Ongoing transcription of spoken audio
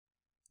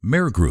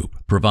MER Group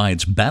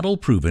provides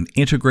battle-proven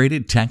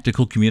integrated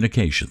tactical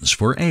communications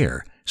for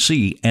air,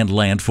 sea, and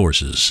land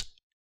forces.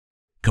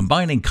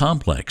 Combining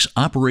complex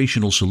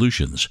operational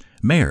solutions,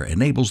 MER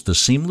enables the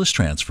seamless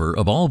transfer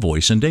of all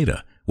voice and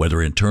data,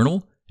 whether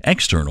internal,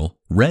 external,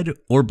 red,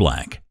 or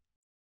black.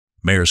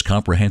 MER's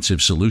comprehensive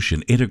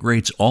solution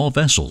integrates all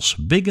vessels,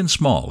 big and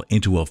small,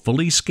 into a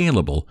fully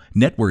scalable,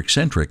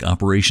 network-centric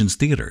operations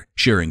theater,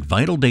 sharing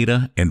vital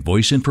data and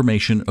voice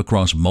information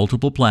across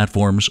multiple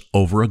platforms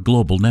over a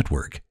global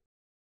network.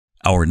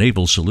 Our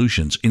naval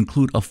solutions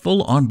include a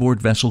full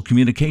onboard vessel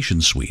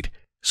communications suite,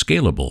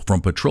 scalable from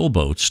patrol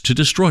boats to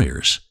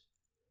destroyers.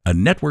 A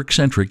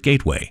network-centric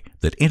gateway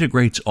that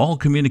integrates all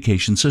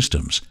communication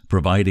systems,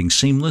 providing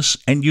seamless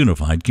and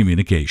unified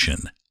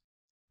communication.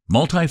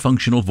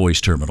 Multifunctional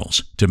voice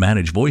terminals to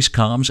manage voice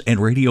comms and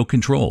radio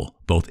control,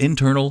 both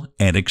internal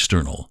and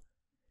external.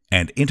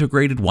 And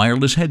integrated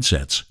wireless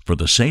headsets for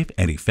the safe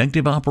and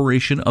effective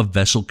operation of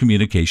vessel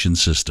communication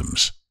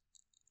systems.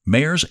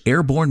 MER's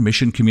airborne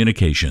mission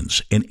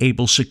communications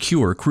enable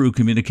secure crew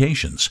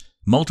communications,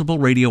 multiple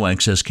radio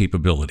access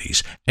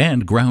capabilities,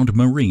 and ground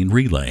marine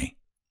relay.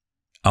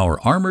 Our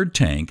armored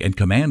tank and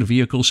command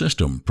vehicle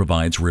system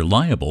provides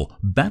reliable,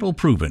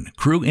 battle-proven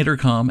crew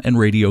intercom and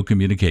radio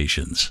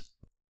communications.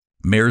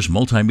 MER's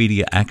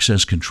multimedia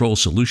access control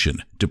solution,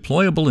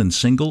 deployable in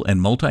single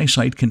and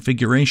multi-site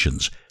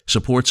configurations,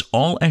 supports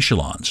all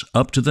echelons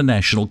up to the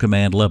national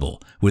command level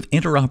with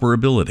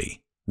interoperability,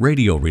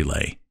 radio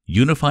relay,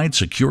 unified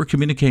secure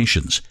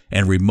communications,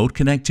 and remote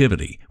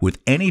connectivity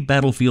with any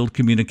battlefield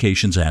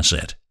communications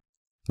asset.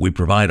 We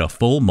provide a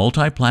full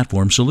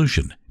multi-platform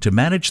solution to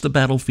manage the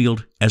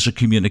battlefield as a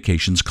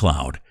communications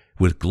cloud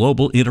with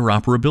global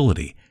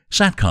interoperability,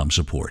 SATCOM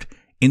support,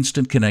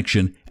 instant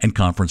connection, and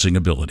conferencing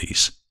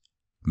abilities.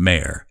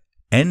 MER,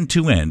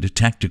 end-to-end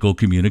tactical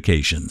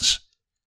communications.